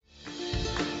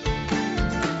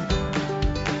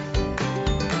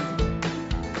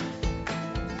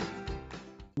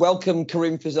Welcome,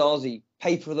 Karim Fizazi,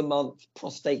 Paper of the Month,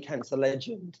 prostate cancer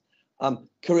legend.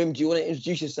 Karim, do you want to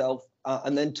introduce yourself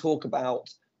and then talk about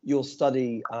your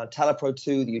study,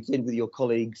 TALAPRO2, that you did with your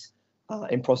colleagues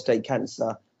in prostate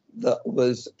cancer that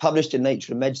was published in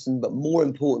Nature Medicine, but more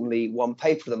importantly, won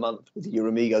Paper of the Month with the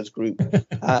Uromigos group.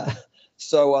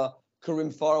 So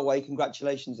Karim, far away,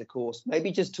 congratulations, of course.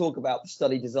 Maybe just talk about the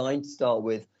study design to start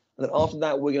with. And then after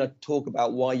that, we're going to talk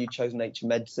about why you chose Nature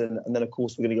Medicine. And then, of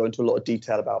course, we're going to go into a lot of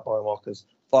detail about biomarkers.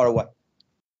 Far away.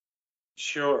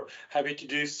 Sure. Happy to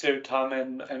do so, Tom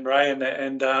and Brian.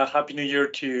 And Happy New Year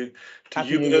to Happy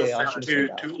you New both Year,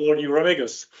 and to all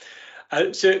Uromigos.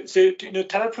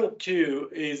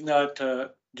 TALAPRO2 is not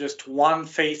just one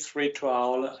phase 3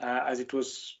 trial, as it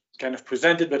was kind of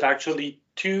presented, but actually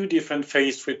two different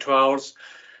phase 3 trials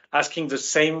asking the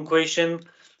same question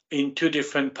in two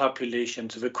different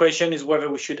populations. So the question is whether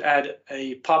we should add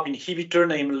a PARP inhibitor,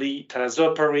 namely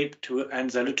talazoparib, to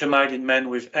enzalutamide in men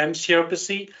with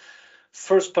mCRPC.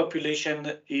 First population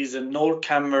is an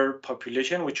all-comer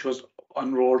population, which was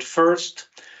enrolled first,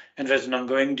 and there's an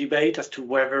ongoing debate as to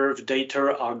whether the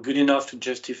data are good enough to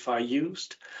justify use.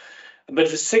 But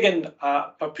the second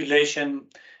population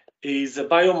is a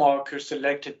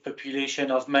biomarker-selected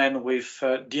population of men with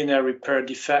DNA repair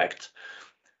defect,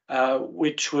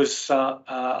 which was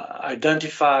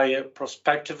identified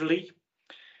prospectively.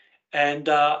 And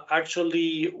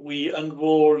actually, we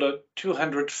enrolled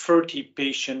 230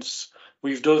 patients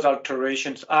with those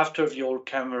alterations after the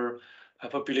all-comer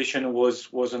population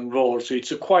was enrolled. So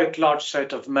it's a quite large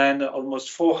set of men, almost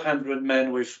 400 men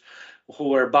who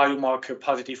were biomarker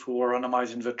positive who were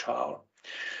randomized in the trial.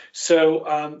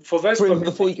 So for this,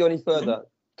 before you go any further,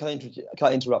 can I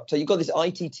interrupt? So you've got this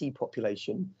ITT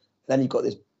population, then you've got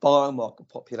this biomarker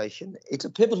population. It's a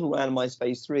pivotal randomized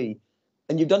phase 3,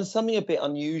 and you've done something a bit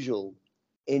unusual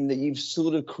in that you've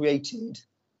sort of created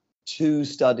two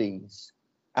studies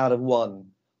out of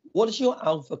one. What is your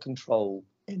alpha control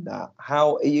in that?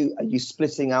 How are you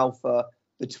splitting alpha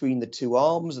between the two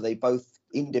arms? Are they both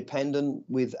independent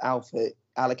with alpha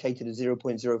allocated at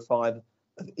 0.05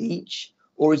 of each?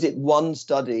 Or is it one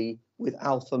study with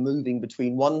alpha moving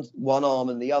between one arm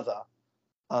and the other?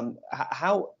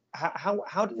 How do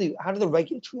the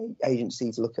regulatory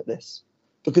agencies look at this?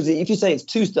 Because if you say it's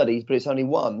two studies but it's only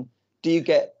one, do you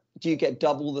get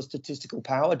double the statistical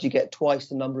power? Do you get twice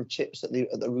the number of chips at the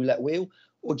roulette wheel,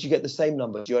 or do you get the same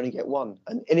number? Do you only get one?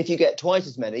 And if you get twice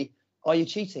as many, are you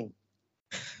cheating?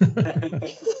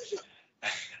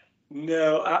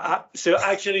 No. So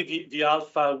actually, the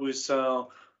alpha was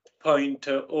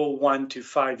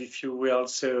 0.0125, if you will.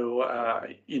 So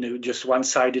just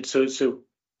one-sided. So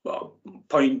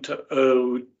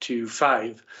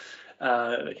 0.025.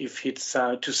 If it's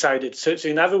two-sided. So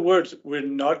in other words, we're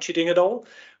not cheating at all.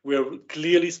 We're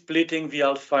clearly splitting the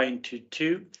alpha into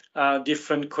two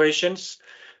different questions.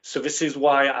 So this is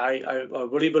why I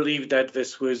really believe that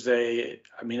this was a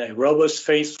robust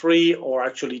phase 3, or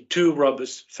actually two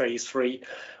robust phase 3,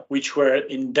 which were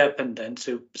independent.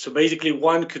 So basically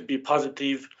one could be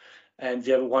positive and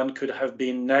the other one could have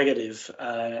been negative,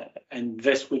 and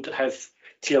this would have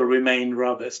still remained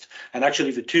robust. And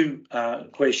actually the two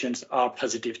questions are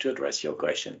positive, to address your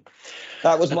question.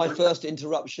 That was my first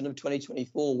interruption of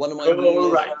 2024. One of my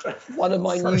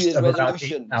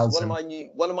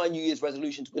New Year's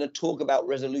resolutions. We're going to talk about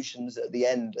resolutions at the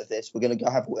end of this. We're going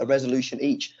to have a resolution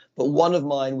each. But one of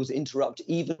mine was interrupt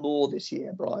even more this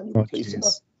year, Brian. Please.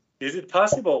 Is it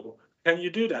possible? Can you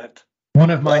do that? One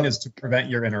of mine is to prevent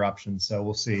your interruption, so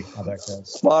we'll see how that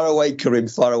goes. Far away, Karim,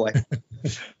 far away.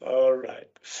 All right.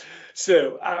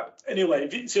 So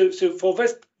anyway, so for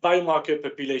this biomarker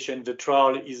population, the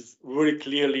trial is really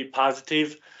clearly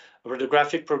positive.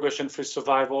 Radiographic progression-free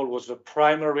survival was the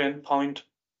primary endpoint.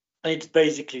 It's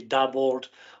basically doubled,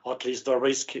 or at least the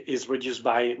risk is reduced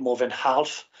by more than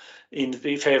half, in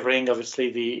favoring,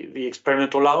 obviously, the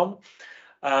experimental arm.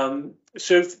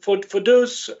 So for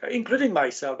those, including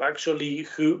myself, actually,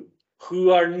 who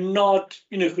are not,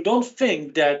 who don't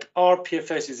think that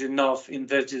rPFS is enough in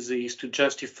this disease to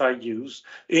justify use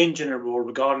in general,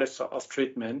 regardless of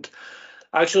treatment,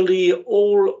 actually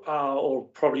all, or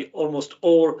probably almost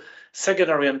all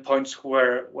secondary endpoints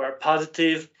were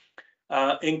positive,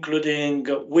 including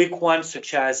weak ones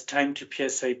such as time to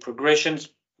PSA progressions,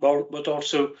 but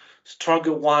also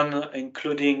stronger one,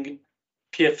 including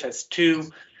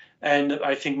PFS2, and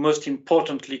I think most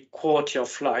importantly, quality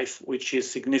of life, which is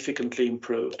significantly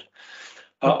improved.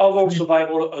 Overall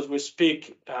survival, as we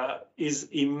speak, is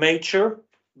immature,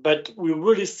 but we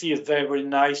really see a very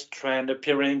nice trend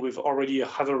appearing with already a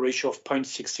hazard ratio of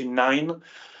 0.69.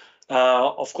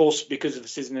 Of course, because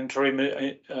this is an interim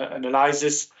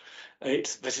analysis,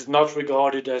 this is not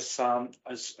regarded as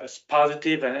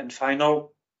positive and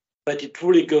final, but it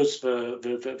really goes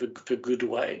the good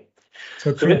way.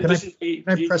 So Karim, can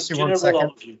I press you 1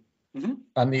 second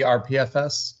on the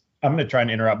RPFS? I'm going to try and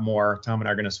interrupt more. Tom and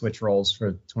I are going to switch roles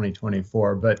for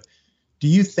 2024, but do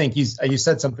you think you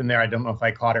said something there? I don't know if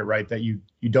I caught it right, that you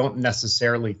don't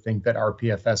necessarily think that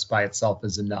RPFS by itself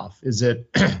is enough. Is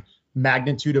it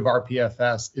magnitude of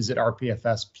RPFS? Is it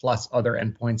RPFS plus other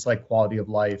endpoints like quality of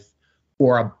life,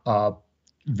 or a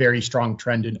very strong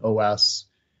trend in OS?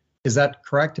 Is that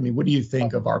correct? I mean, what do you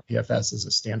think of RPFS as a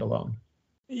standalone?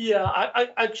 Yeah,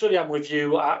 I'm with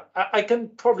you. I can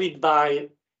probably buy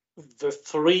the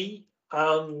 3,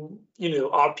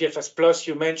 RPFS plus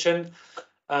you mentioned.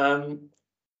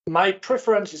 My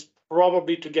preference is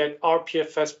probably to get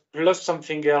RPFS plus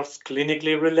something else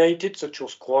clinically related, such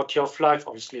as quality of life,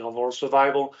 obviously overall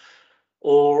survival,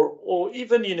 or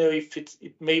even, if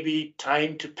it may be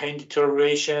time to pain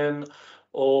deterioration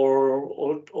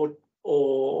or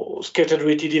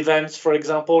schedule-related events, for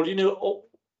example,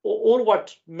 all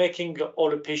what making all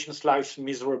the patient's lives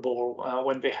miserable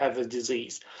when they have a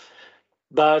disease.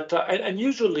 But and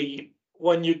usually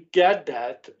when you get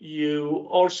that, you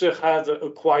also have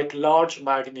a quite large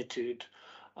magnitude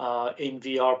in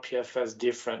the RPFS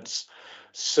difference.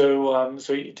 So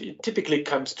it typically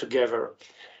comes together.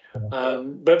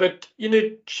 But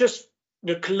just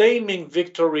claiming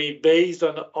victory based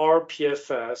on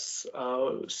RPFS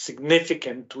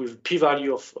significant with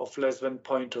p-value of less than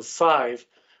 0.05,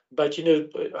 but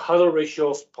hazard ratio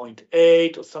of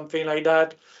 0.8 or something like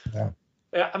that. Yeah.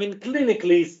 I mean,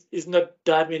 clinically is not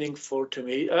that meaningful to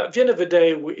me. At the end of the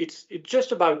day, it's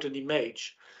just about an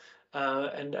image,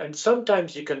 and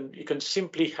sometimes you can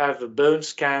simply have a bone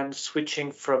scan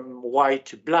switching from white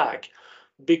to black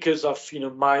because of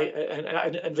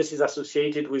and this is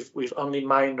associated with only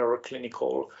minor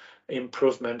clinical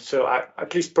improvement. So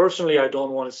at least personally, I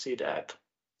don't want to see that.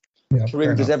 Yeah,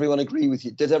 Karim, does everyone agree with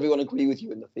you? Does everyone agree with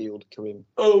you in the field, Karim?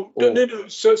 Oh, no.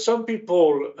 So some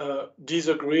people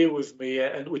disagree with me,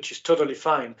 and which is totally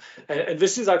fine. And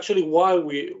this is actually why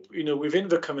we, within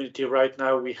the community right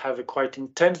now, we have a quite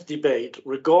intense debate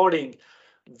regarding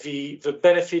the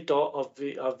benefit of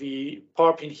the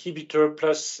PARP inhibitor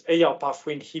plus AR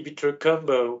pathway inhibitor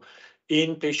combo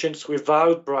in patients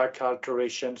without BRCA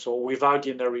alterations or without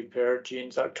DNA repair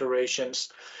genes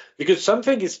alterations, because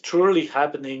something is truly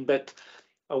happening, but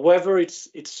whether it's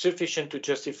sufficient to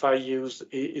justify use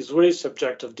is really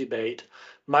subject of debate.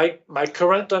 My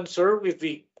current answer with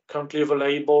the currently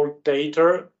available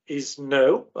data is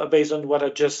no, based on what I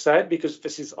just said, because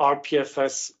this is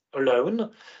RPFS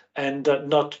alone and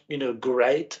not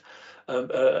great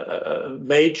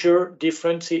major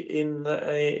difference in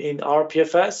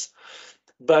RPFS.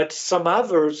 But some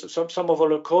others, some of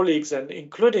our colleagues, and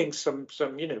including some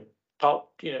top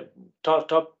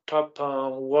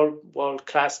world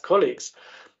class colleagues,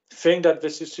 think that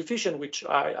this is sufficient, which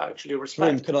I actually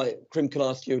respect. Karim, can I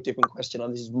ask you a different question?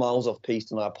 And this is miles off piece,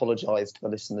 and I apologise to the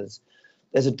listeners.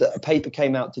 There's a paper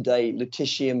came out today,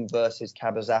 lutetium versus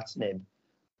cabozantinib,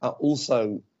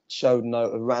 also showed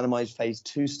a randomized phase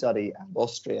 2 study at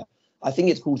Austria. I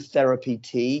think it's called Therapy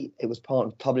T. It was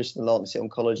published in the Lancet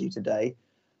Oncology today,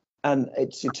 and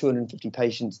it's 250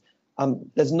 patients.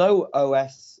 There's no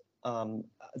OS.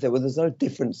 There's no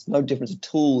difference at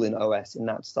all in OS in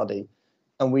that study.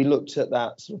 And we looked at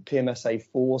that sort of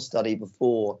PMSA4 study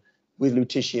before with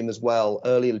lutetium as well,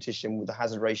 early lutetium with a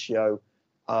hazard ratio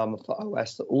for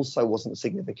OS that also wasn't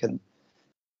significant.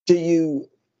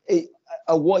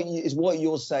 What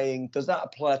you're saying, does that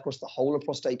apply across the whole of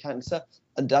prostate cancer?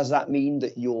 And does that mean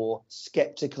that you're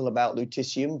skeptical about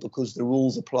lutetium because the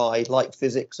rules apply like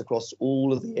physics across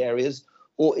all of the areas?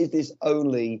 Or is this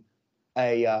only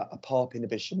a PARP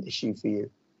inhibition issue for you?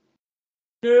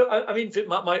 No, I mean,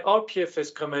 my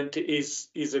RPFS comment is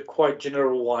a quite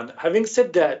general one. Having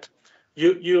said that,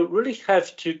 you really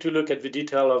have to look at the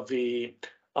detail of the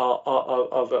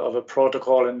of a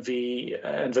protocol and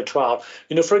the trial.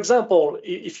 For example,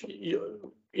 if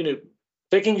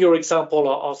taking your example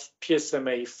of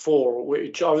PSMA4,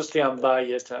 which obviously I'm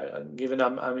biased, given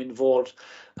I'm involved,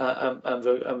 I'm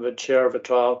the chair of the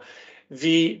trial.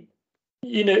 In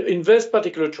this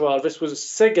particular trial, this was a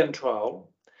second trial.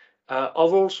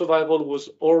 Overall survival was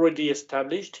already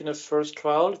established in a first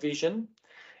trial, Vision,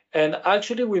 and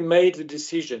actually we made the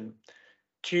decision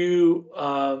to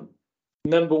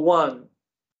number one,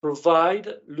 provide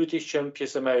lutetium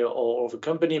PSMA, or the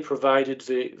company provided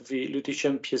the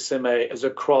lutetium PSMA as a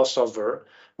crossover,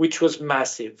 which was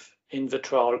massive. in the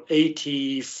trial,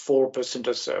 84%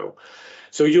 or so.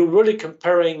 So you're really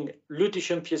comparing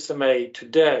lutetium PSMA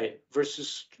today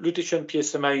versus lutetium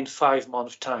PSMA in 5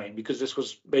 months' time, because this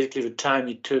was basically the time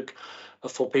it took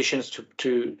for patients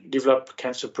to develop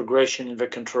cancer progression in the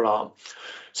control arm.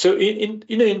 So in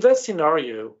that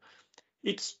scenario,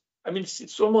 it's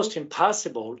almost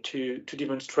impossible to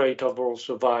demonstrate overall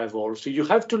survival. So you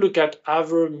have to look at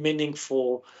other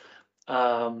meaningful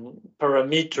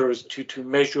parameters to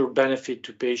measure benefit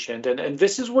to patient. And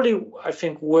this is really, I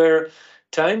think, where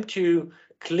time to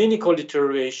clinical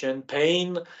deterioration,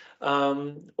 pain,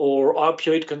 or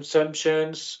opioid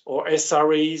consumptions, or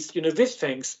SREs, these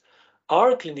things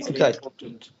are clinically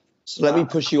important. So let me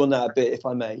push you on that a bit, if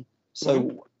I may.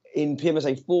 So in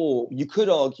PSMA4, you could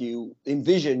argue, in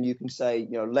VISION, you can say,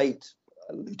 late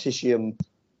lutetium,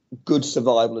 good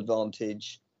survival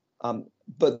advantage,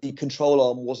 but the control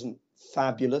arm wasn't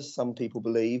fabulous, some people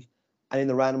believe. And in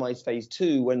the randomized phase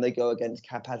 2, when they go against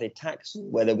cabazitaxel,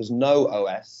 where there was no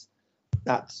OS,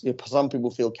 that's, some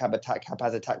people feel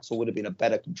cabazitaxel would have been a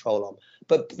better control arm.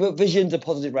 But VISION's a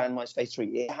positive randomized phase 3.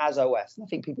 It has OS, and I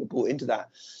think people bought into that.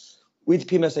 With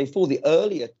PSMA4,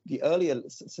 the earlier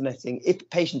setting, if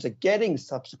patients are getting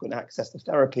subsequent access to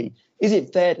therapy, is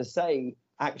it fair to say,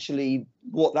 actually,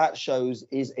 what that shows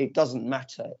is it doesn't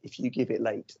matter if you give it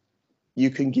late?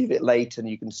 You can give it late and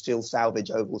you can still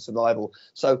salvage overall survival.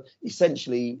 So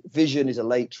essentially, VISION is a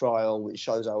late trial which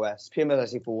shows OS.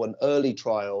 PSMA4, an early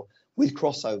trial with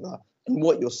crossover. And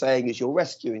what you're saying is you're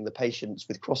rescuing the patients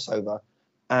with crossover.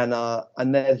 And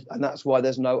that's why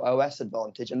there's no OS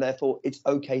advantage, and therefore it's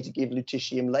okay to give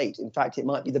lutetium late. In fact, it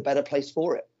might be the better place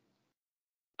for it.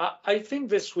 I think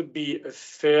this would be a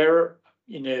fair,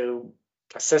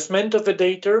 assessment of the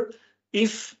data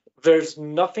if there's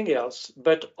nothing else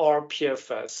but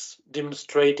rPFS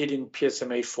demonstrated in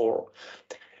PSMA4.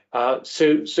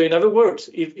 So in other words,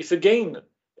 if again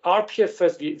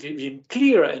rPFS, the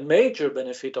clear and major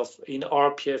benefit in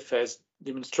rPFS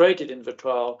demonstrated in the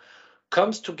trial,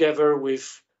 comes together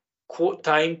with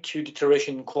time to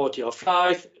deterioration, quality of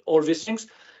life, all these things,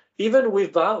 even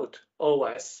without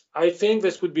OS. I think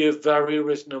this would be a very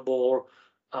reasonable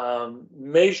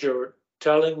measure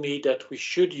telling me that we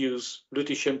should use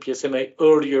lutetium PSMA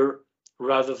earlier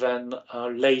rather than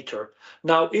later.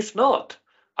 Now, if not,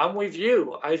 I'm with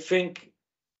you. I think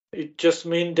it just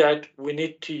means that we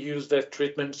need to use that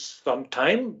treatment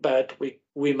sometime, but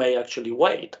we may actually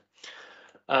wait.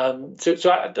 So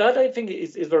that I think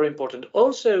is very important.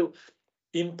 Also,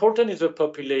 important is the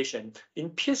population.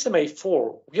 In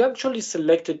PSMA4, we actually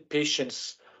selected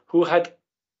patients who had,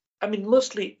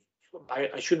 mostly,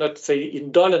 I should not say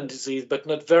indolent disease, but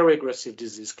not very aggressive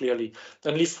disease, clearly.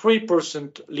 Only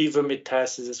 3% liver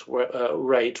metastasis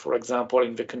rate, for example,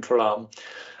 in the control arm.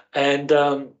 And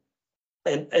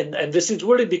this is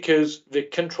really because the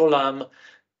control arm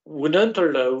wouldn't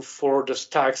allow for the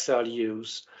Taxol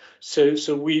use. So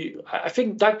I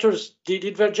think doctors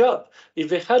did their job. If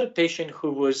they had a patient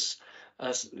who was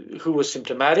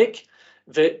symptomatic,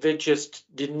 they just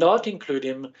did not include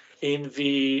him in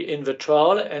the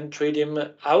trial and treat him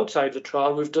outside the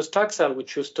trial with docetaxel,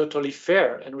 which was totally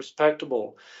fair and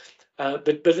respectable.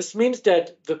 But this means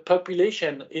that the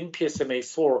population in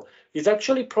PSMA4 is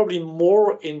actually probably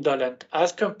more indolent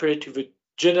as compared to the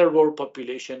general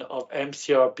population of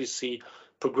mCRPC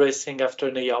progressing after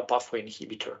an AR pathway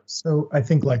inhibitor. So I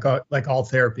think like all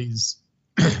therapies,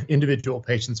 individual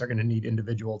patients are going to need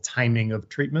individual timing of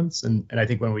treatments. And I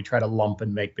think when we try to lump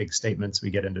and make big statements, we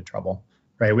get into trouble,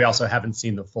 right? We also haven't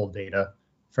seen the full data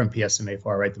from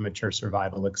PSMA4, right? The mature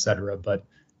survival, et cetera. But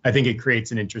I think it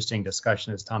creates an interesting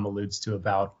discussion, as Tom alludes to,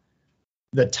 about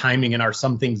the timing and are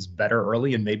some things better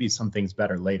early and maybe some things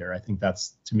better later. I think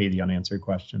that's, to me, the unanswered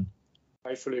question.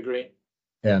 I fully agree.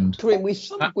 And Karim,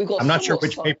 I'm not sure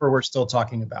which paper we're still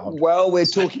talking about. Well, we're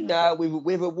talking now.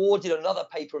 We've awarded another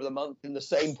paper of the month in the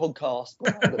same podcast.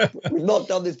 We've not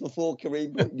done this before,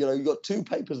 Karim, but you've got 2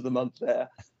 papers of the month there.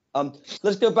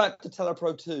 Let's go back to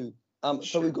TALAPRO2.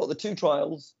 So we've got the 2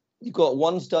 trials. You've got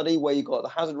one study where you've got the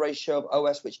hazard ratio of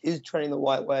OS, which is trending the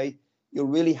right way. You're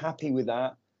really happy with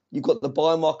that. You've got the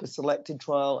biomarker selected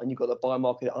trial and you've got the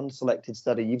biomarker unselected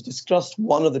study. You've discussed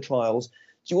one of the trials.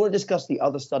 Do you want to discuss the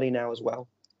other study now as well?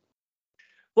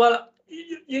 Well,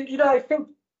 I think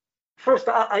first,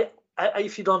 I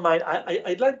if you don't mind,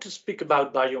 I'd like to speak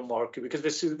about biomarker, because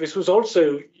this was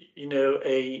also,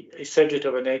 a subject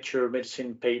of a Nature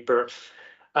Medicine paper.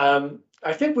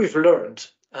 I think we've learned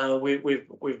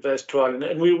with this trial,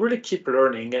 and we really keep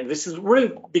learning. And this is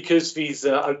really because these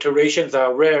alterations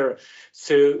are rare,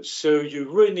 so you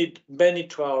really need many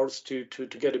trials to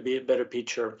get a better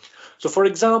picture. So, for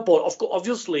example,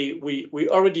 obviously, we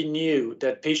already knew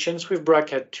that patients with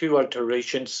BRCA2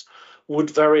 alterations would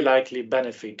very likely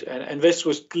benefit, and this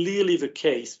was clearly the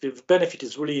case. The benefit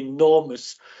is really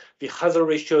enormous. The hazard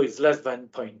ratio is less than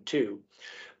 0.2.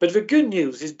 But the good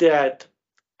news is that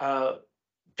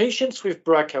patients with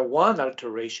BRCA1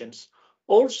 alterations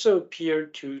also appear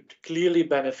to clearly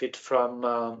benefit from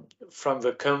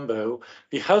the combo.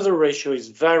 The hazard ratio is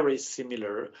very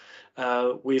similar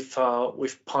with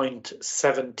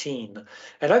 0.17.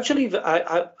 And actually,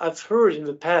 I've heard in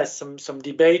the past some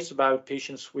debates about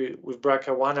patients with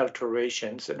BRCA1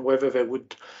 alterations and whether they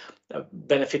would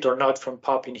benefit or not from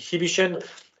PARP inhibition.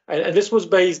 And this was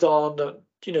based on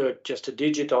just a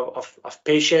digit of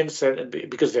patients, and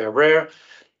because they are rare.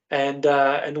 And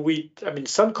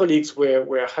some colleagues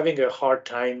were having a hard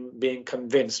time being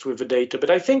convinced with the data. But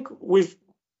I think with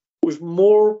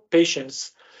more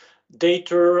patients,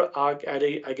 data are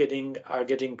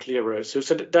getting clearer. So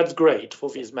that's great for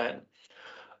these men.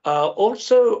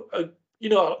 Also,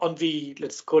 on the,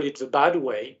 let's call it the bad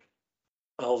way,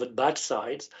 or the bad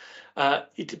sides,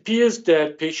 it appears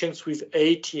that patients with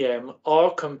ATM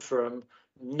are confirmed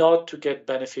not to get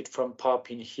benefit from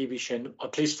PARP inhibition,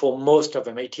 at least for most of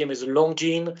them. ATM is a long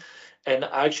gene, and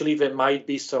actually there might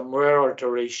be some rare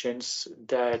alterations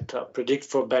that predict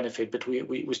for benefit, but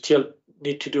we still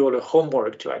need to do all the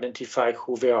homework to identify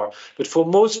who they are. But for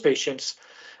most patients,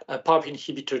 PARP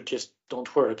inhibitors just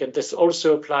don't work, and this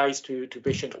also applies to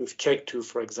patients with CHEK2,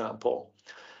 for example.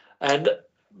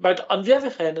 But on the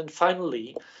other hand, and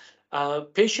finally,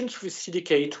 patients with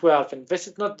CDK12, and this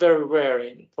is not very rare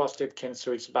in prostate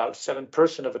cancer, it's about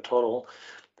 7% of the total.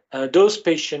 Those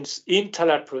patients in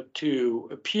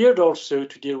TALAPRO2 appeared also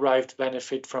to derive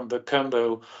benefit from the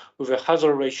combo with a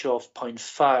hazard ratio of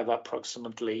 0.5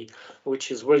 approximately,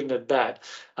 which is really not bad.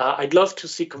 I'd love to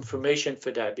see confirmation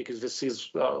for that, because this is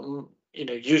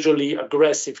usually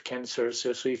aggressive cancer.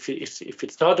 So if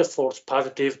it's not a false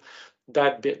positive,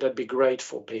 that'd be great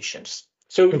for patients.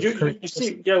 So you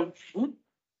see, yeah.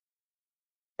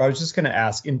 I was just going to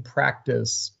ask, in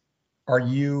practice, are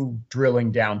you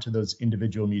drilling down to those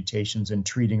individual mutations and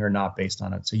treating or not based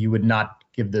on it? So you would not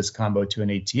give this combo to an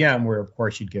ATM, where of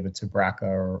course you'd give it to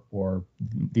BRCA or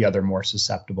the other more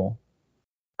susceptible.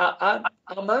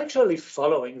 I'm actually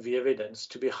following the evidence,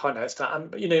 to be honest.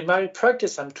 In my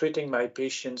practice, I'm treating my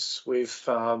patients with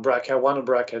BRCA1 or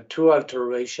BRCA2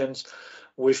 alterations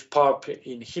with PARP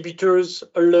inhibitors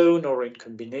alone or in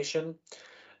combination.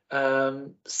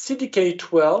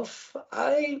 CDK12,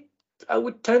 I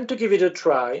would tend to give it a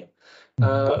try.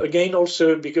 Again,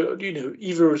 also because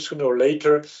either sooner or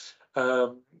later,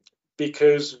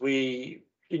 because these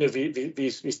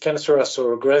cancers are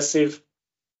so aggressive.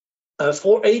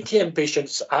 For ATM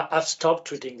patients, I've stopped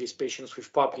treating these patients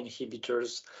with PARP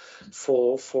inhibitors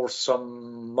for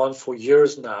some months, for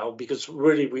years now, because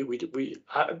really we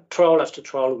trial after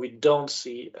trial, we don't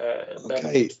see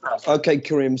benefit. Okay,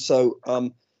 Karim. So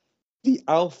the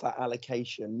alpha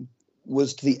allocation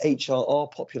was to the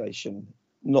HRR population,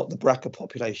 not the BRCA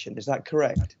population. Is that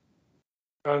correct?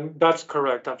 That's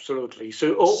correct, absolutely.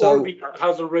 So all the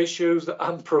hazard ratios that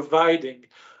I'm providing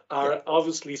are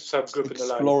obviously subgroup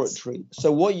exploratory. So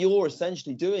what you're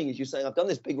essentially doing is you're saying, I've done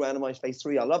this big randomized phase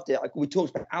 3. I loved it. We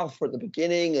talked about alpha at the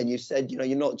beginning, and you said,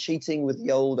 you're not cheating with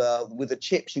the old with the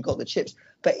chips. You got the chips,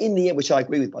 but in the end, which I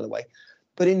agree with, by the way,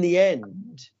 but in the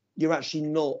end, you're actually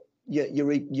not.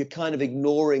 You're kind of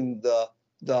ignoring the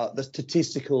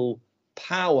statistical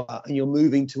power, and you're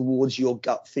moving towards your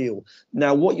gut feel.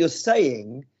 Now, what you're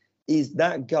saying is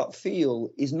that gut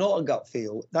feel is not a gut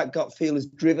feel. That gut feel is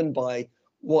driven by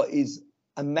what is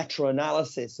a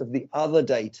meta-analysis of the other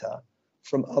data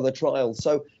from other trials.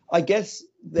 So I guess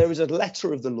there is a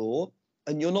letter of the law,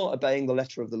 and you're not obeying the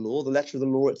letter of the law. The letter of the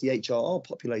law is the HRR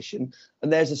population,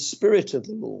 and there's a spirit of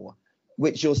the law,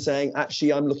 which you're saying,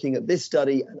 actually, I'm looking at this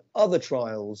study and other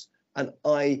trials, and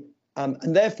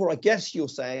and therefore, I guess you're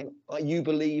saying you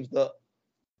believe that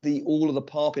all of the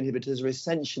PARP inhibitors are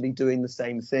essentially doing the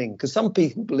same thing, because some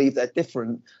people believe they're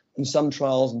different in some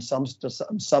trials, and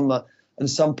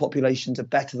some populations are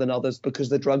better than others because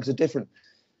the drugs are different.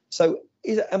 So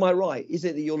am I right? Is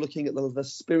it that you're looking at the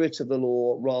spirit of the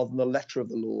law rather than the letter of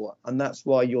the law, and that's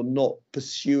why you're not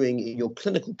pursuing in your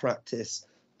clinical practice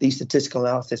the statistical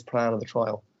analysis plan of the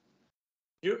trial?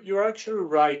 You're actually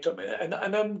right, and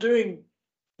I'm doing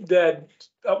that,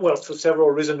 well, for several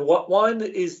reasons. One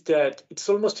is that it's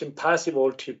almost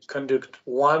impossible to conduct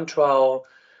one trial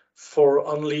for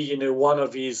only one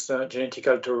of these genetic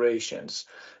alterations.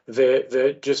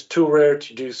 They're just too rare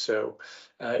to do so.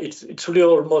 It's really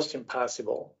almost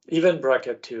impossible. Even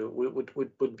BRCA2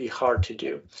 would be hard to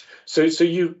do. So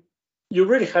you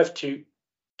really have to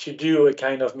do a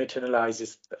kind of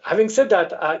meta-analysis. Having said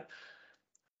that,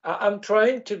 I'm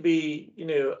trying to be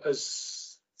as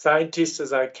scientist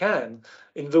as I can,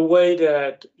 in the way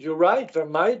that you're right, there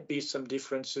might be some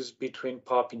differences between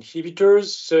PARP inhibitors.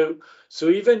 So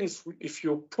even if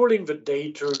you're pulling the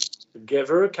data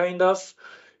together, kind of,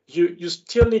 you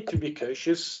still need to be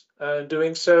cautious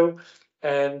doing so.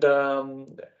 And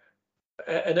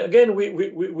again,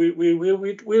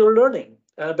 we're learning.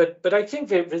 But I think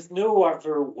there's no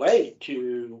other way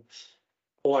to,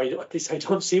 or at least I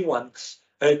don't see one,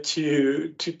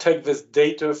 to take this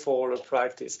data for a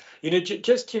practice.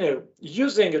 Just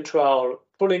using a trial,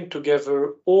 pulling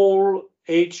together all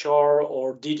HR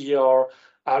or DDR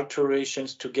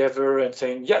alterations together and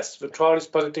saying, yes, the trial is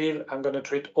positive, I'm going to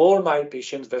treat all my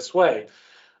patients this way.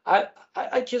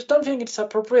 I just don't think it's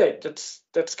appropriate.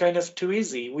 That's kind of too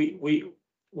easy.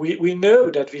 We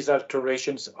know that these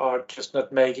alterations are just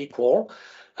not made equal.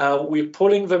 We're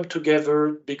pulling them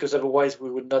together because otherwise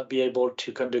we would not be able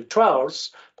to conduct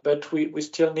trials, but we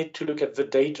still need to look at the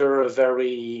data a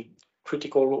very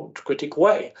critical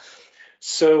way.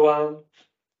 So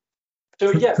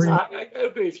yes, I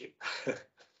agree with you.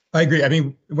 I agree. I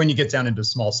mean, when you get down into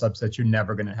small subsets, you're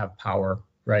never going to have power,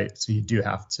 right? So you do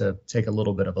have to take a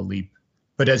little bit of a leap.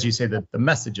 But as you say, the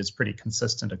message is pretty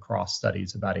consistent across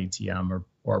studies about ATM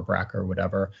or BRCA or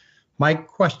whatever. My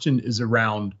question is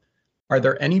around, are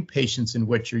there any patients in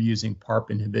which you're using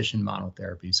PARP inhibition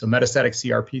monotherapy? So metastatic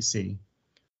CRPC,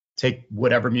 take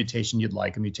whatever mutation you'd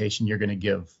like, a mutation you're going to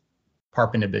give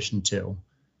PARP inhibition to.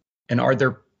 And are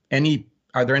there any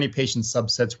patient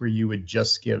subsets where you would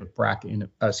just give PARP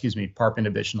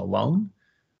inhibition alone?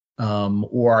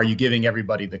 Or are you giving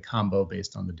everybody the combo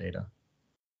based on the data?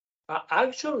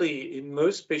 Actually, in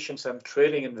most patients I'm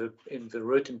treating in the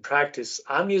routine practice,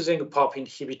 I'm using a PARP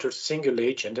inhibitor single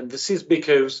agent, and this is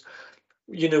because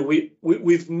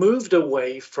we've moved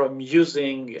away from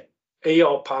using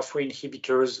AR pathway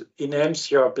inhibitors in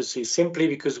mCRPC simply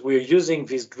because we're using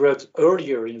these drugs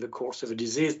earlier in the course of the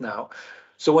disease now.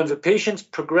 So when the patients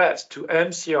progress to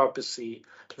mCRPC,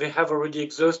 they have already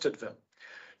exhausted them.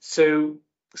 So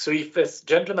if this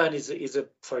gentleman is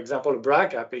for example, a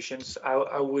BRCA patient,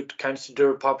 I would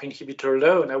consider PARP inhibitor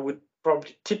alone. I would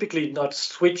probably typically not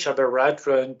switch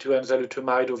abiraterone to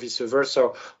enzalutamide or vice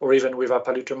versa, or even with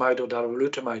apalutamide or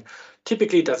darolutamide.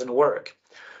 Typically, it doesn't work.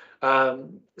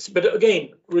 But again,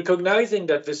 recognizing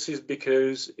that this is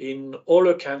because in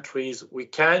other countries, we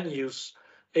can use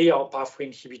AR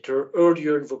pathway inhibitor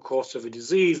earlier in the course of a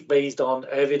disease based on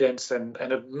evidence and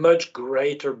a much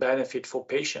greater benefit for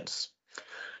patients.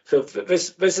 So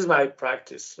this is my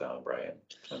practice, Brian.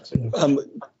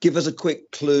 Give us a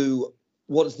quick clue.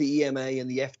 What has the EMA and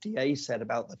the FDA said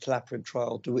about the TALAPRO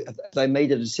trial? Have they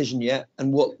made a decision yet?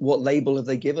 And what label have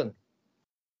they given?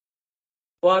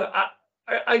 Well,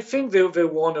 I think they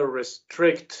want to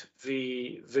restrict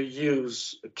the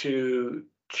use to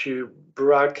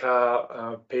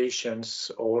BRCA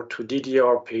patients or to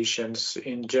DDR patients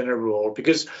in general,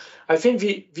 because I think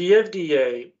the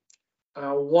FDA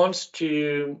wants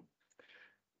to,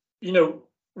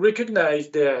 recognize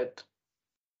that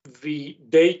the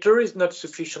data is not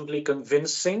sufficiently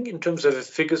convincing in terms of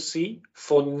efficacy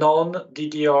for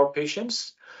non-DDR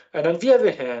patients. And on the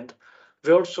other hand,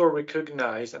 they also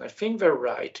recognize, and I think they're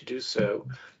right to do so,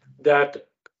 that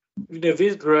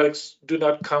these drugs do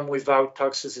not come without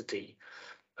toxicity.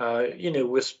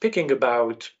 We're speaking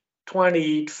about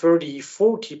 20, 30,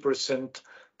 40%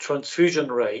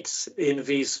 transfusion rates in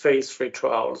these phase 3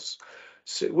 trials,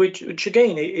 so, which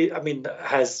again,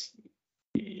 has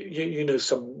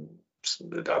those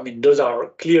are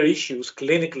clear issues.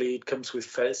 Clinically, it comes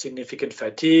with significant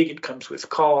fatigue, it comes with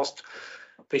cost,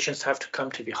 patients have to come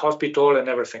to the hospital and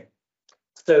everything.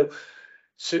 So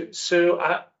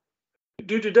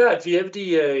due to that, the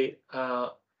FDA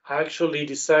actually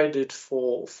decided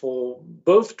for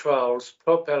both trials,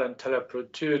 PROPEL and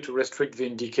TALAPRO2, to restrict the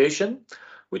indication,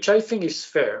 which I think is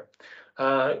fair.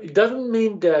 It doesn't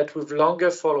mean that with longer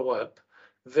follow-up,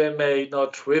 they may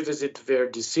not revisit their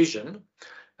decision.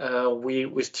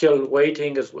 We're still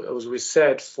waiting, as we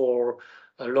said, for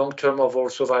a long-term overall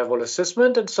survival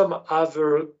assessment and some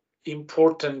other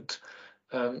important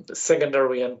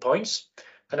secondary endpoints.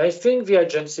 And I think the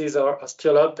agencies are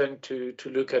still open to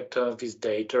look at this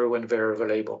data when they're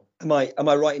available. Am I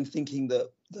right in thinking that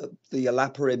the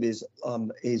olaparib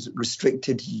is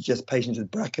restricted to just patients with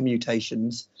BRCA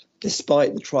mutations,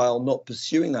 despite the trial not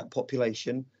pursuing that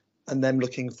population and then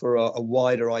looking for a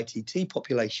wider ITT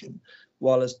population,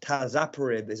 while as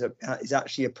talazoparib is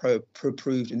actually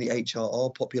approved in the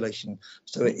HRR population.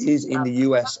 So it is in the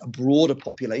US a broader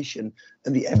population,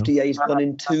 and the FDA has gone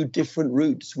in two different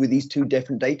routes with these two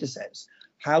different data sets.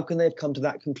 How can they have come to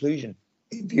that conclusion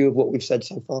in view of what we've said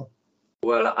so far?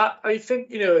 Well, I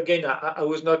think, again, I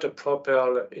was not a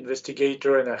proper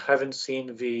investigator and I haven't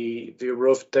seen the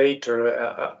rough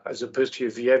data as opposed to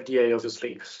the FDA,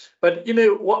 obviously. But,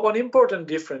 one important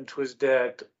difference was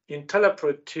that in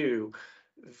TALAPRO2,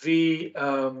 the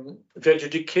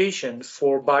adjudication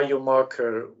for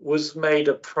biomarker was made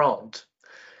upfront.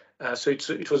 So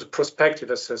it was a prospective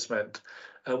assessment,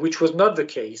 which was not the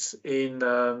case in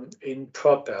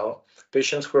PROPEL.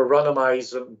 Patients were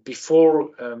randomized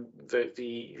before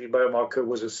the biomarker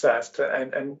was assessed,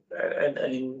 and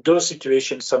in those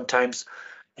situations, sometimes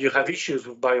you have issues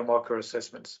with biomarker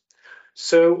assessments.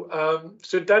 So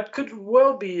that could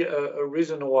well be a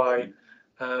reason why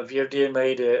the FDA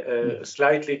made a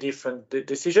slightly different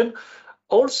decision.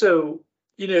 Also,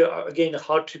 again,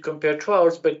 hard to compare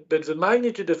trials, but the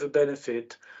magnitude of the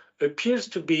benefit appears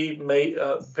to be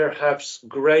perhaps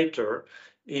greater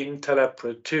in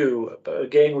TALAPRO2,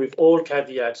 again, with all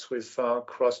caveats with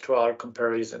cross-trial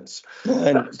comparisons.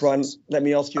 Brian, let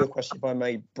me ask you a question, if I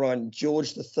may. Brian,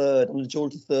 George III, under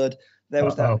George III, there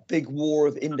was that big war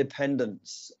of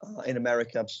independence in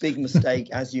America, big mistake,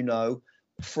 as you know.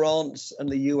 France and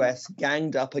the US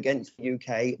ganged up against the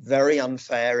UK, very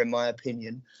unfair, in my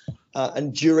opinion.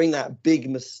 And during that big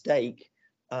mistake,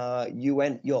 you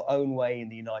went your own way in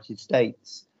the United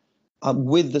States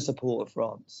with the support of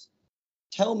France.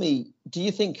 Tell me, do you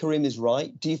think Karim is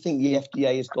right? Do you think the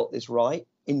FDA has got this right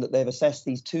in that they've assessed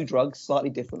these two drugs slightly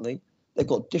differently? They've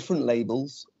got different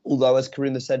labels, although, as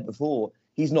Karim has said before,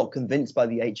 he's not convinced by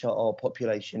the HRR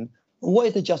population. And what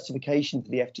is the justification for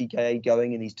the FDA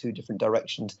going in these two different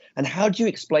directions? And how do you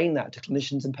explain that to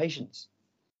clinicians and patients?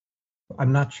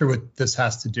 I'm not sure what this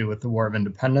has to do with the war of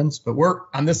independence, but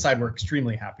on this side, we're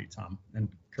extremely happy, Tom. And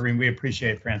Karim, we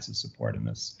appreciate France's support in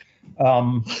this.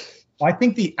 I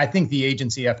think the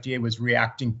agency FDA was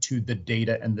reacting to the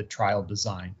data and the trial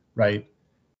design, right?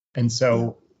 And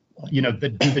so,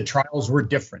 the trials were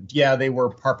different. Yeah, they were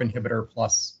PARP inhibitor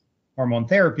plus hormone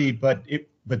therapy, but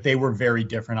they were very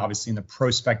different, obviously, in the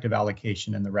prospective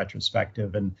allocation and the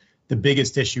retrospective. And the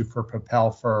biggest issue for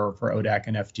PROPEL for ODAC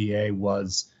and FDA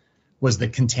was the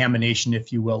contamination,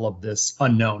 if you will, of this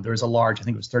unknown. There was a large, I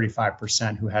think it was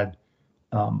 35% who had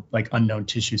unknown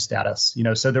tissue status.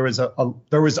 So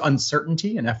there was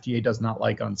uncertainty, and FDA does not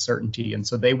like uncertainty. And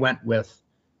so they went with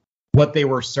what they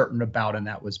were certain about, and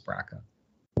that was BRCA.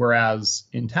 Whereas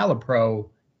in TALAPRO,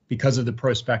 because of the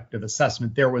prospective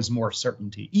assessment, there was more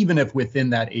certainty, even if within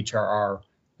that HRR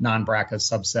non-BRCA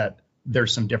subset,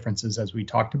 there's some differences, as we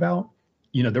talked about.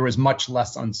 There was much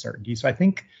less uncertainty. So I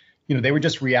think, they were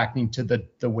just reacting to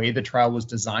the way the trial was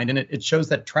designed, and it shows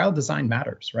that trial design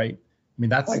matters, right? I mean,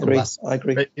 that's the lesson. I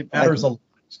agree. It matters a lot,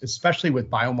 especially with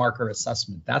biomarker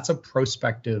assessment. That's a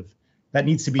prospective, that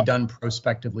needs to be done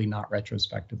prospectively, not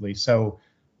retrospectively. So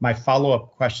my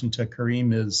follow-up question to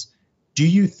Karim is, do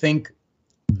you think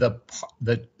the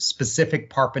specific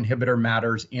PARP inhibitor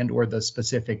matters and or the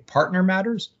specific partner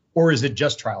matters, or is it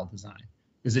just trial design?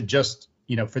 Is it just,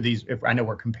 for these, if I know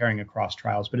we're comparing across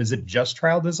trials, but is it just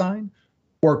trial design?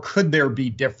 Or could there be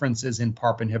differences in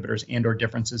PARP inhibitors and or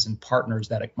differences in partners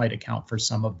that it might account for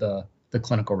some of the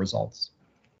clinical results?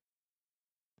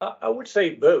 I would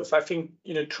say both. I think,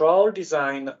 trial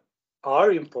design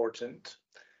are important,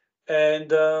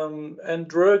 and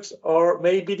drugs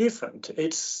may be different.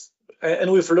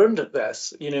 And we've learned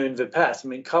this, in the past. I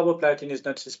mean, carboplatin is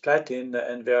not cisplatin,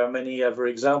 and there are many other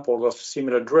examples of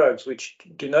similar drugs which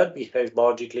do not behave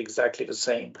biologically exactly the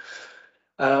same.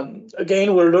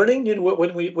 Again, we're learning.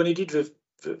 When we did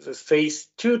the phase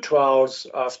 2 trials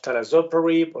of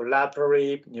talazoparib,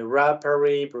 olaparib,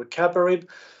 niraparib, rucaparib,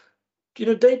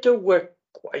 data were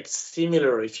quite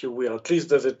similar, if you will. At least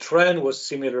the trend was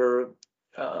similar.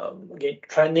 Again,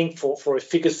 trending for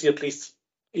efficacy, at least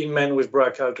in men with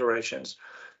BRCA alterations.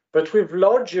 But with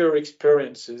larger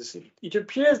experiences, it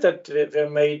appears that there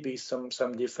may be some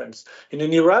difference. And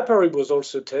niraparib was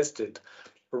also tested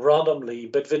randomly,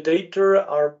 but the data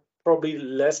are probably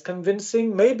less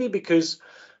convincing, maybe because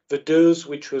the dose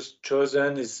which was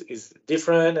chosen is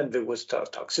different and there was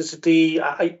toxicity.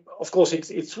 Of course,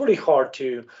 it's really hard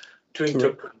to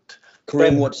interpret.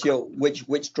 Karim,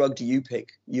 which drug do you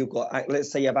pick? You've got,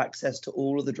 let's say you have access to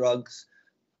all of the drugs.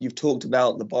 You've talked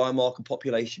about the biomarker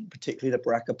population, particularly the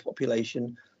BRCA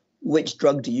population. Which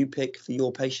drug do you pick for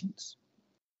your patients?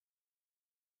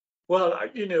 Well,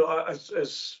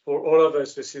 as for all of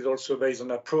us, this is also based on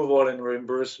approval and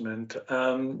reimbursement.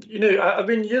 I've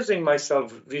been using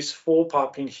myself these 4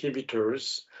 PARP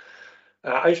inhibitors.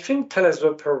 I think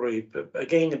talazoparib,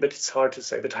 again, but it's hard to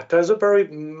say, but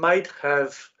talazoparib might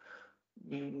have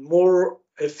more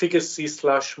efficacy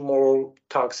 / more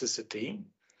toxicity.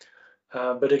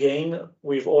 But again,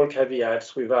 with all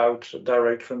caveats, without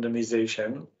direct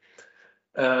randomization.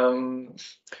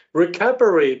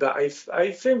 Rucaparib,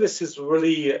 I think this is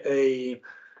really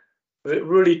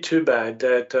too bad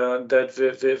that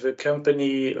the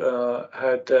company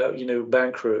had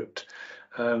bankrupt.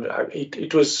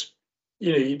 It was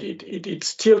it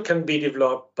still can be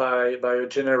developed by a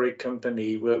generic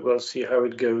company. We'll see how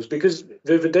it goes because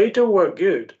the data were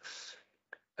good.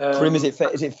 Karim, is it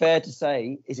fair to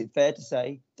say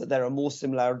that there are more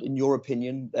similarities, in your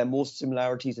opinion, there are more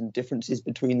similarities and differences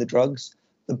between the drugs?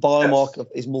 The biomarker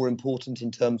is more important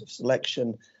in terms of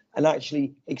selection and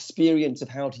actually experience of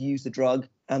how to use the drug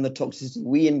and the toxicity.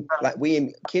 We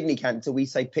in kidney cancer, we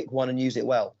say pick one and use it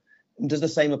well. And does the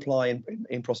same apply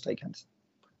in prostate cancer?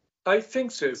 I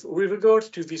think so. With regards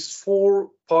to these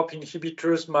 4 PARP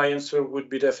inhibitors, my answer would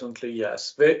be definitely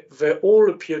yes. They all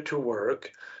appear to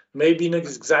work. Maybe not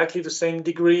exactly the same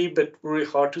degree, but really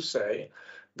hard to say.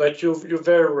 But you're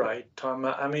very right, Tom.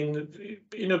 I mean,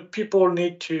 people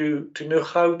need to know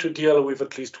how to deal with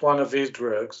at least one of these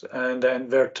drugs and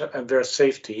their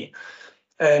safety,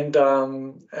 and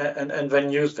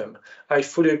then use them. I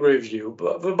fully agree with you.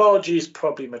 But the biology is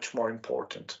probably much more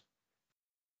important.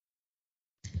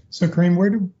 So, Karim,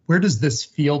 where does this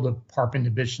field of PARP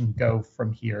inhibition go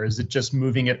from here? Is it just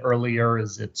moving it earlier?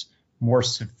 Is it more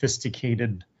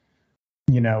sophisticated,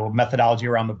 methodology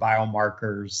around the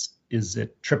biomarkers? Is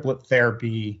it triplet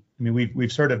therapy? I mean,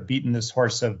 we've sort of beaten this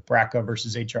horse of BRCA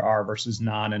versus HRR versus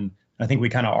non, and I think we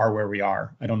kind of are where we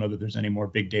are. I don't know that there's any more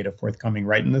big data forthcoming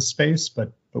right in this space,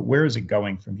 but where is it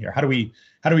going from here? How do we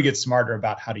get smarter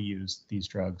about how to use these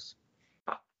drugs?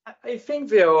 I think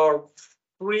there are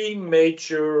 3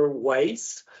 major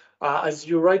ways. As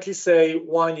you rightly say,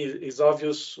 one is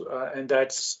obvious, and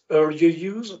that's earlier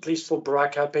use, at least for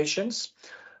BRCA patients.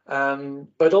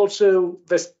 But also,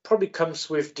 this probably comes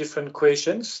with different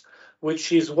questions,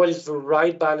 which is what is the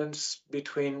right balance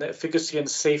between efficacy and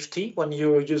safety when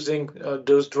you're using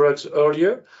those drugs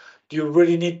earlier? Do you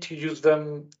really need to use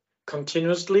them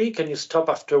continuously? Can you stop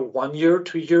after 1 year,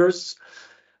 2 years?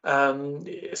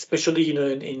 Especially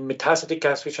in metastatic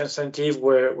castration-sensitive,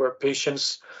 where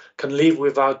patients can live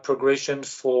without progression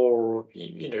for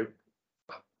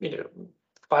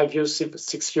 5 years,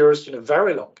 6 years,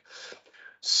 very long.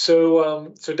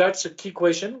 So that's a key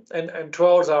question, and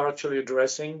trials are actually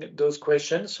addressing those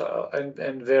questions,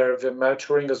 and they're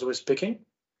maturing as we're speaking.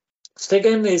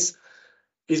 Second is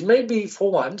maybe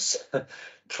for once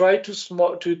try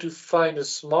to find a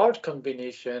smart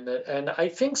combination, and I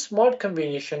think smart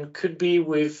combination could be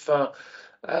with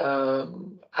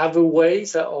other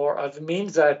ways or other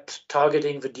means that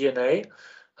targeting the DNA.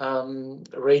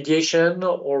 Radiation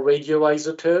or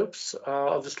radioisotopes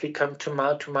obviously come to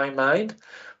my mind.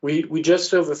 We just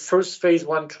saw the first phase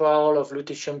 1 trial of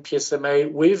lutetium PSMA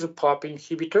with a PARP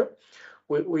inhibitor.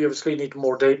 We obviously need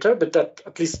more data, but that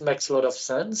at least makes a lot of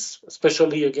sense,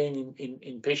 especially again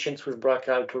in patients with BRCA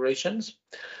alterations.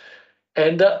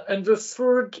 And the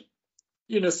third,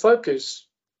 focus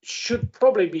should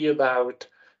probably be about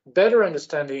better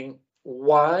understanding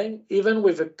why, even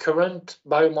with a current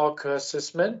biomarker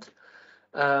assessment,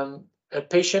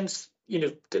 patients,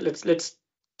 let's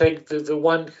take the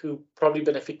one who probably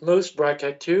benefit most,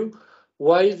 BRCA2,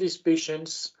 why these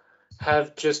patients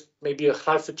have just maybe a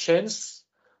half a chance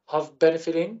of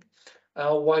benefiting,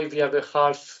 why the other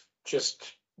half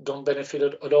just don't benefit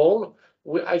at all.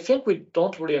 I think we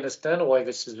don't really understand why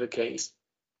this is the case.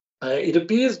 It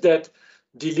appears that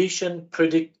deletion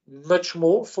predict much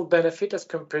more for benefit as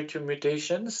compared to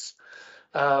mutations,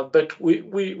 but we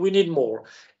need more.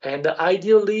 And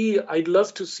ideally, I'd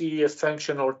love to see a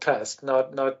functional test,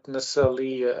 not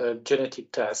necessarily a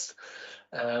genetic test.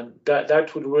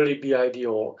 That would really be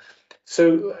ideal.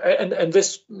 So, and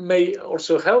this may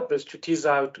also help us to tease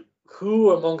out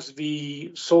who amongst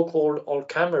the so-called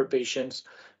all-comer patients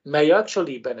may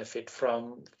actually benefit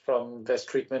from this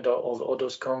treatment or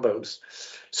those combos.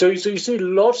 So you see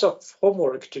lots of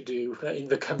homework to do in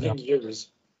the coming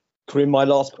years. Karim, my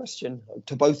last question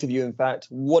to both of you, in fact,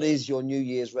 what is your New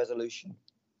Year's resolution?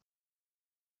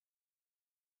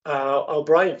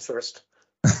 Brian first.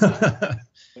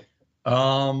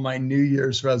 My New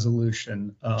Year's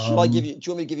resolution. Do you want me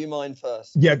to give you mine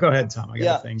first? Yeah, go ahead, Tom. I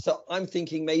got a thing. So I'm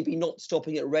thinking maybe not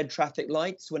stopping at red traffic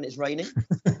lights when it's raining.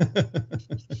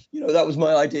 that was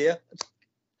my idea.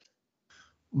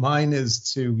 Mine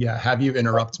is to have you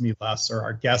interrupt me less or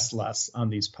our guests less on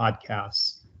these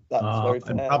podcasts. That's very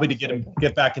fair. And probably to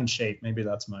get back in shape. Maybe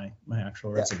that's my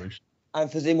actual resolution. And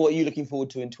Fazim, what are you looking forward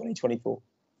to in 2024?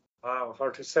 Wow,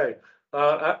 hard to say.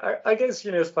 I guess,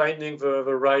 finding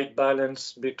the right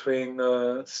balance between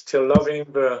still loving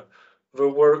the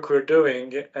work we're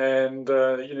doing and,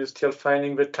 still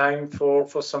finding the time for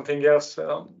something else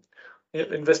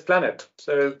in this planet.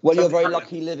 So, well, you're very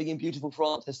lucky living in beautiful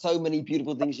France. There's so many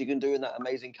beautiful things you can do in that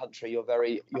amazing country. You're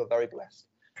very blessed.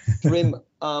 Karim,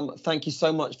 thank you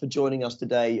so much for joining us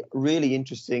today. Really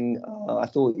interesting. I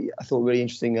thought really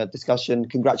interesting discussion.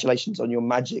 Congratulations on your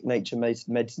magic Nature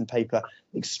Medicine paper.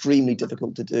 Extremely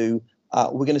difficult to do.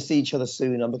 We're going to see each other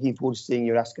soon. I'm looking forward to seeing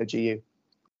you at ASCO GU.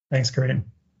 Thanks, Karim.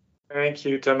 Thank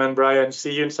you, Tom and Brian.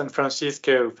 See you in San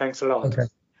Francisco. Thanks a lot. Okay,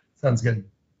 sounds good.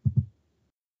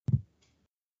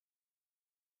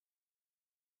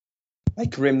 Hey,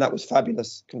 Karim, that was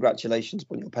fabulous. Congratulations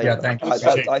on your paper. Yeah, thank you.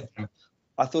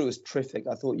 I thought it was terrific.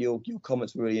 I thought your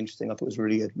comments were really interesting. I thought it was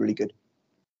really good, really good.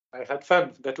 I had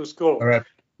fun. That was cool. All right.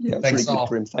 Yeah, thanks really good,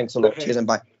 Karim. Thanks a lot. Cheers and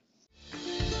bye.